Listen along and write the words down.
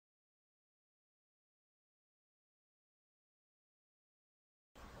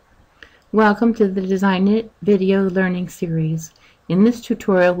Welcome to the DesignaKnit video learning series. In this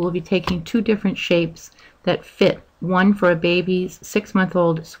tutorial we'll be taking two different shapes that fit, one for a baby's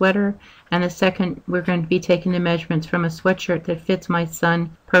 6-month-old sweater, and the second we're going to be taking the measurements from a sweatshirt that fits my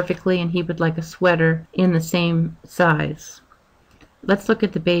son perfectly, and he would like a sweater in the same size. Let's look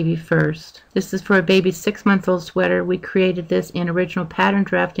at the baby first. This is for a baby's 6-month-old sweater. We created this in original pattern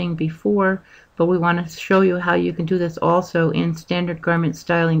drafting before, but we want to show you how you can do this also in standard garment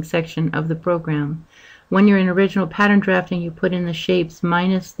styling section of the program. When you're in original pattern drafting, you put in the shapes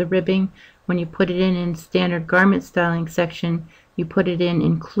minus the ribbing. When you put it in standard garment styling section, you put it in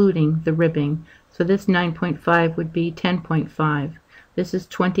including the ribbing. So this 9.5 would be 10.5. This is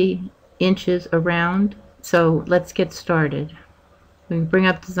 20 inches around. So let's get started. We bring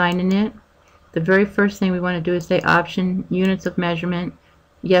up DesignaKnit. The very first thing we want to do is say option units of measurement.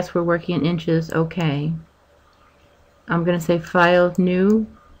 Yes, we're working in inches. Okay. I'm going to say file new.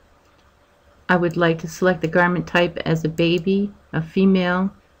 I would like to select the garment type as a baby, a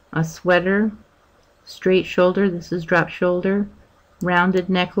female, a sweater, straight shoulder, this is drop shoulder, rounded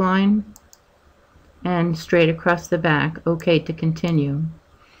neckline, and straight across the back. Okay to continue.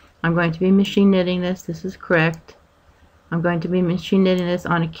 I'm going to be machine knitting this. This is correct. I'm going to be machine knitting this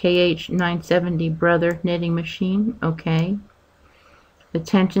on a KH970 Brother knitting machine. Okay. The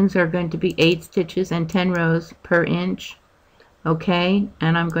tensions are going to be 8 stitches and 10 rows per inch. Okay.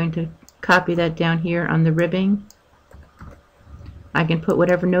 And I'm going to copy that down here on the ribbing. I can put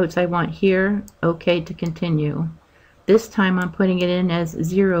whatever notes I want here. Okay to continue. This time I'm putting it in as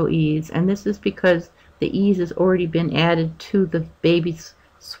 0 ease, and this is because the ease has already been added to the baby's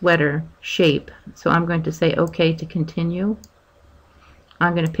sweater shape. So I'm going to say okay to continue.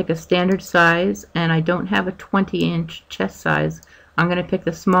 I'm going to pick a standard size, and I don't have a 20-inch chest size. I'm going to pick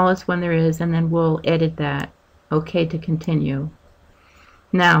the smallest one there is, and then we'll edit that. Okay to continue.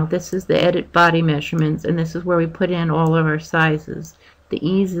 Now this is the edit body measurements, and this is where we put in all of our sizes. The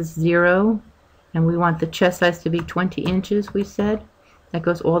ease is 0, and we want the chest size to be 20 inches, we said. That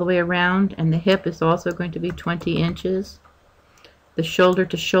goes all the way around, and the hip is also going to be 20 inches. The shoulder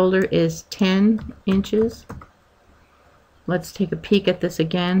to shoulder is 10 inches. Let's take a peek at this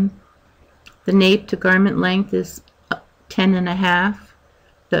again. The nape to garment length is 10.5.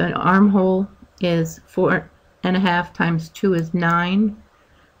 The armhole is 4.5 times 2 is 9.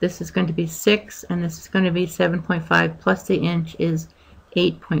 This is going to be 6, and this is going to be 7.5 plus the inch is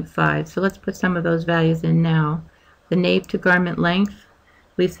 8.5. So let's put some of those values in now. The nape to garment length,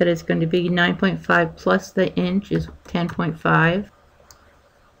 we said it's going to be 9.5 plus the inch is 10.5.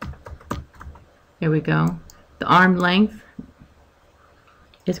 Here we go. The arm length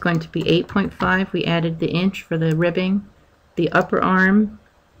is going to be 8.5. We added the inch for the ribbing. The upper arm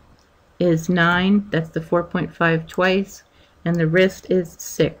is 9. That's the 4.5 twice. And the wrist is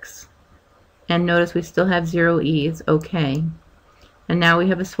 6. And notice we still have 0 ease. Okay. And now we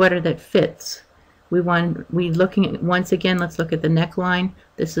have a sweater that fits. Looking at, once again, let's look at the neckline.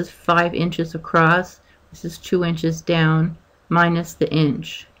 This is 5 inches across. This is 2 inches down minus the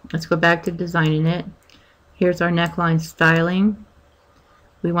inch. Let's go back to DesignaKnit. Here's our neckline styling.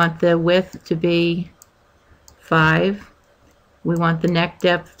 We want the width to be 5. We want the neck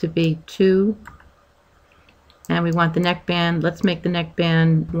depth to be 2. And we want the neckband, let's make the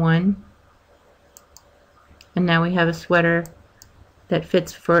neckband 1. And now we have a sweater that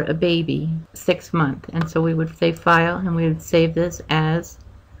fits for a baby, 6 month. And so we would say file, and we would save this as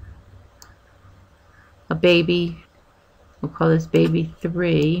a baby. We'll call this baby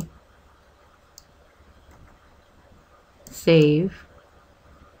 3. Save.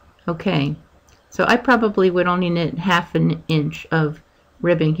 Okay. So I probably would only knit 1/2 inch of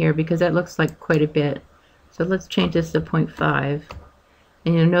ribbing here because that looks like quite a bit. So let's change this to 0.5.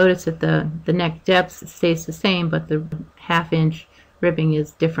 And you'll notice that the neck depth stays the same, but the 1/2 inch ribbing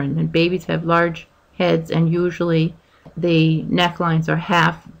is different. And babies have large heads, and usually the necklines are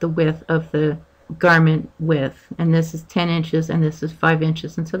half the width of the garment width, and this is 10 inches and this is 5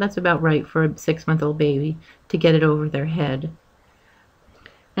 inches, and so that's about right for a 6-month-old baby to get it over their head.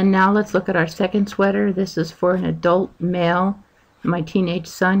 And now let's look at our second sweater. This is for an adult male. My teenage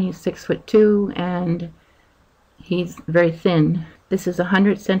son, he's 6'2", and he's very thin. This is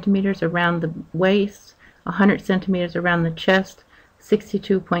 100 centimeters around the waist, 100 centimeters around the chest,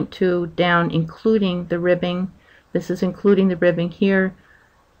 62.2 down, including the ribbing. This is including the ribbing here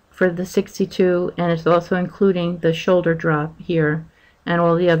for the 62, and it's also including the shoulder drop here, and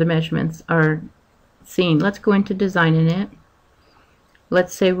all the other measurements are seen. Let's go into DesignaKnit.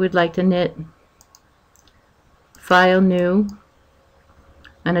 Let's say we'd like to knit file new,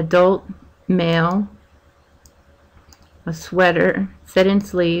 an adult male, a sweater set in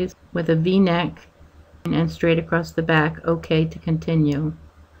sleeves with a V-neck and straight across the back. OK to continue.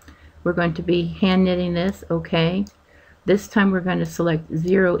 We're going to be hand knitting this. OK. This time we're going to select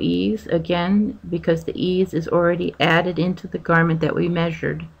 0 ease again because the ease is already added into the garment that we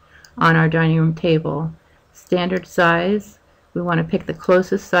measured on our dining room table. Standard size, we want to pick the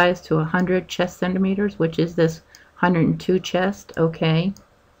closest size to 100 chest centimeters, which is this 102 chest. OK.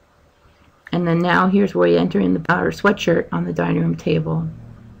 And then now here's where we enter in our sweatshirt on the dining room table.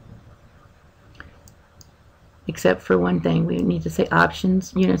 Except for one thing, we need to say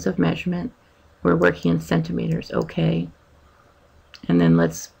options, units of measurement. We're working in centimeters. OK. And then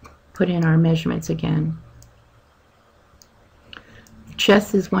let's put in our measurements again. The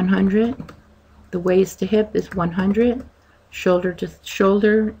chest is 100. The waist to hip is 100. Shoulder to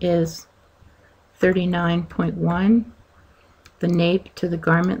shoulder is 39.1. The nape to the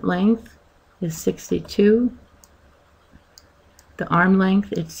garment length is 62. The arm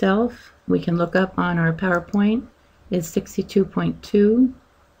length itself, we can look up on our PowerPoint, is 62.2.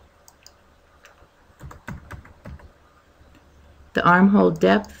 The armhole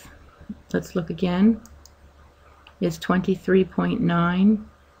depth, let's look again, is 23.9.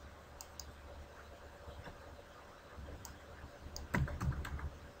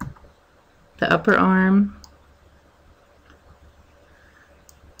 The upper arm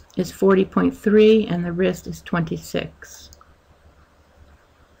is 40.3 and the wrist is 26.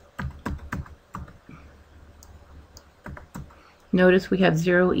 Notice we have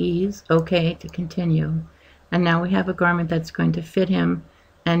 0 ease. OK to continue. And now we have a garment that's going to fit him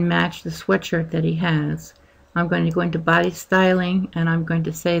and match the sweatshirt that he has. I'm going to go into body styling and I'm going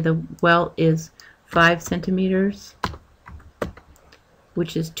to say the welt is 5 centimeters,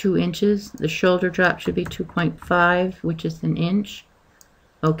 which is 2 inches. The shoulder drop should be 2.5, which is an inch.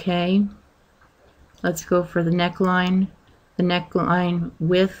 OK. Let's go for the neckline. The neckline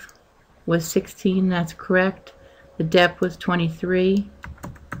width was 16. That's correct. The depth was 23.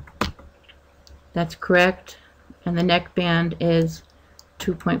 That's correct. And the neckband is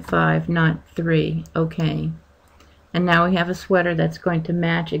 2.5, not 3. OK. And now we have a sweater that's going to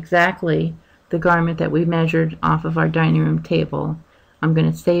match exactly the garment that we measured off of our dining room table. I'm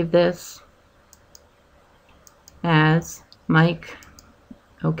going to save this as Mike.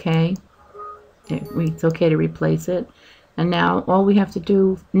 OK. It's OK to replace it. And now all we have to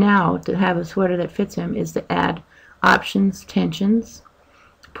do now to have a sweater that fits him is to add options, tensions,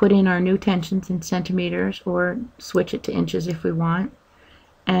 put in our new tensions in centimeters or switch it to inches if we want,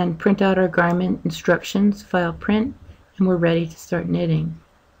 and print out our garment instructions, file print, and we're ready to start knitting.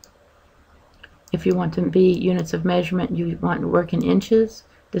 If you want to be units of measurement, you want to work in inches,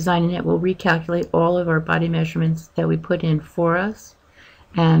 DesignaKnit will recalculate all of our body measurements that we put in for us,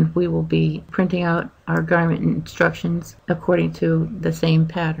 and we will be printing out our garment instructions according to the same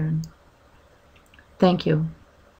pattern. Thank you.